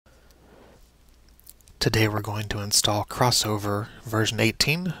Today we're going to install Crossover version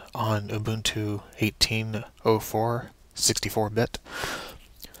 18 on Ubuntu 18.04 64-bit.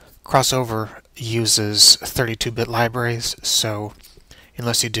 Crossover uses 32-bit libraries, so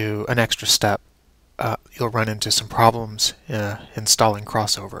unless you do an extra step, you'll run into some problems installing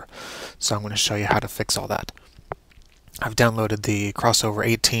Crossover. So I'm going to show you how to fix all that. I've downloaded the Crossover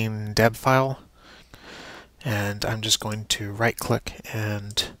 18 deb file, and I'm just going to right-click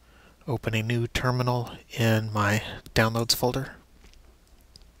and open a new terminal in my Downloads folder.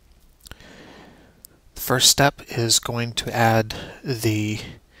 The first step is going to add the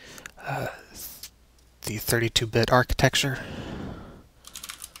 32-bit architecture.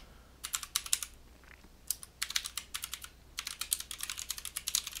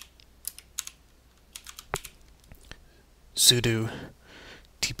 Sudo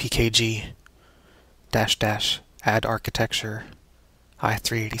dpkg -- add architecture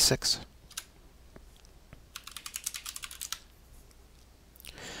i386.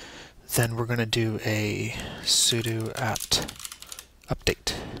 Then we're going to do a sudo apt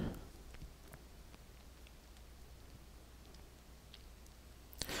update.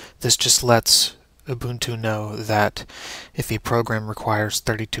 This just lets Ubuntu know that if a program requires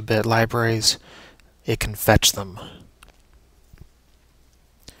 32-bit libraries, it can fetch them.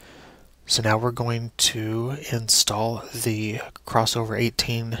 So now we're going to install the Crossover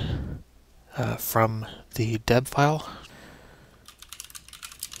 18 from the deb file.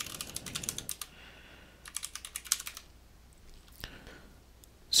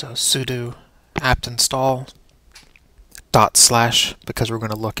 So sudo apt install // because we're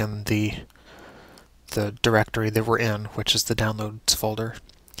going to look in the directory that we're in, which is the Downloads folder,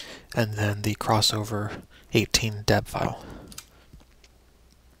 and then the Crossover 18 deb file.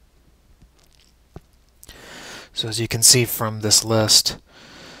 So as you can see from this list,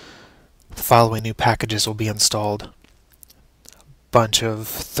 the following new packages will be installed. A bunch of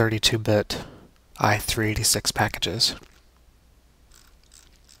 32-bit i386 packages.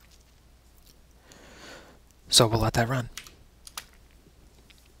 So we'll let that run.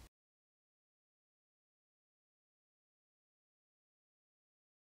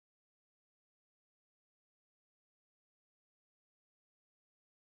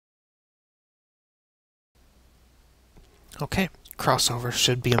 Okay, Crossover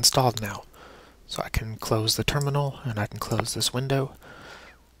should be installed now. So I can close the terminal and I can close this window.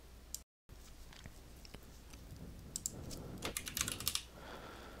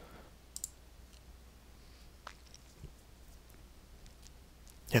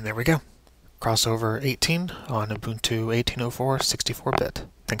 And there we go. Crossover 18 on Ubuntu 18.04 64-bit.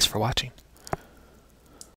 Thanks for watching.